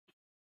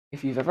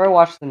If you've ever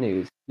watched the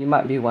news, you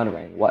might be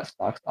wondering what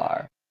stocks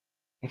are.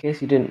 In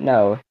case you didn't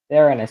know, they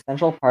are an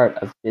essential part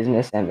of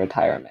business and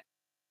retirement.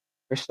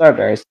 For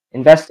starters,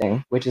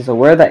 investing, which is a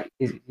word that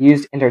is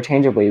used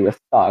interchangeably with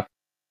stock,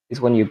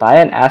 is when you buy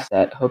an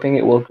asset hoping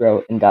it will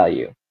grow in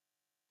value.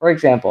 For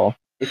example,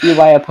 if you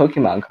buy a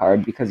Pokemon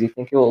card because you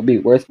think it will be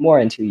worth more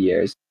in 2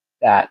 years,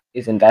 that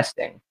is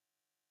investing.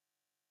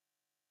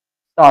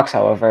 Stocks,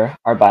 however,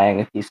 are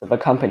buying a piece of a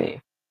company.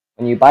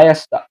 When you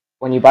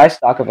buy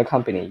stock of a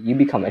company, you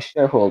become a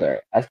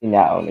shareholder as you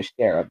now own a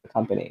share of the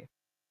company.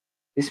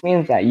 This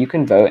means that you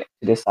can vote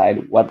to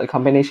decide what the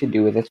company should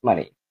do with its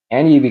money,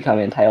 and you become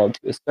entitled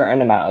to a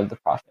certain amount of the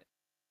profit.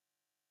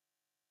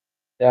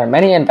 There are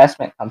many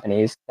investment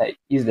companies that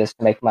use this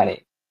to make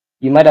money.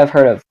 You might have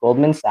heard of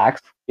Goldman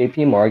Sachs,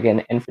 JP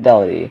Morgan, and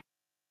Fidelity.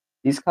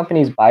 These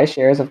companies buy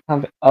shares of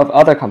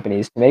other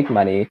companies to make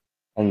money,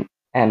 and,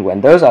 and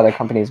when those other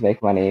companies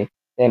make money,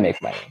 they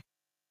make money.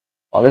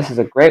 While this is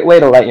a great way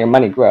to let your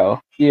money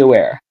grow, be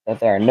aware that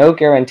there are no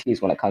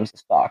guarantees when it comes to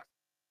stocks.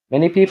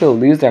 Many people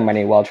lose their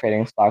money while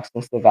trading stocks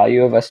since the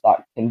value of a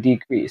stock can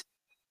decrease,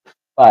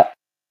 but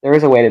there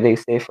is a way to be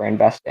safe for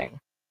investing.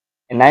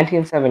 In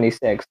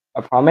 1976,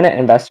 a prominent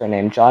investor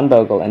named John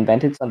Bogle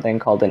invented something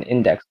called an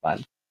index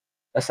fund.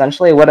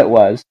 Essentially, what it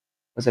was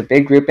a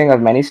big grouping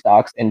of many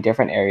stocks in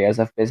different areas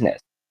of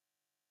business.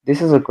 This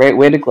is a great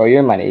way to grow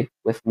your money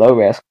with low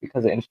risk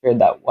because it ensured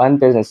that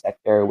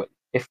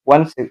if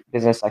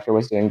business sector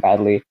was doing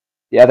badly,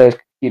 the others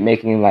could keep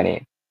making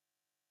money.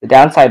 The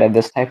downside of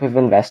this type of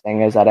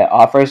investing is that it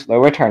offers low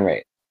return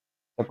rates.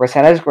 The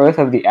percentage growth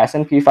of the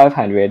S&P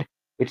 500,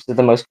 which is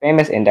the most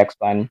famous index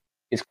fund,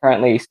 is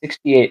currently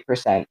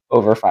 68%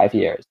 over 5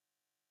 years.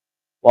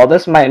 While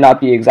this might not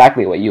be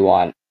exactly what you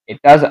want, it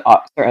does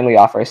certainly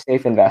offer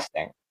safe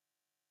investing.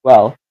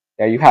 Well,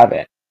 there you have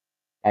it.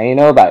 Now you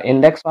know about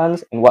index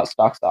funds and what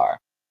stocks are.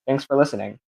 Thanks for listening.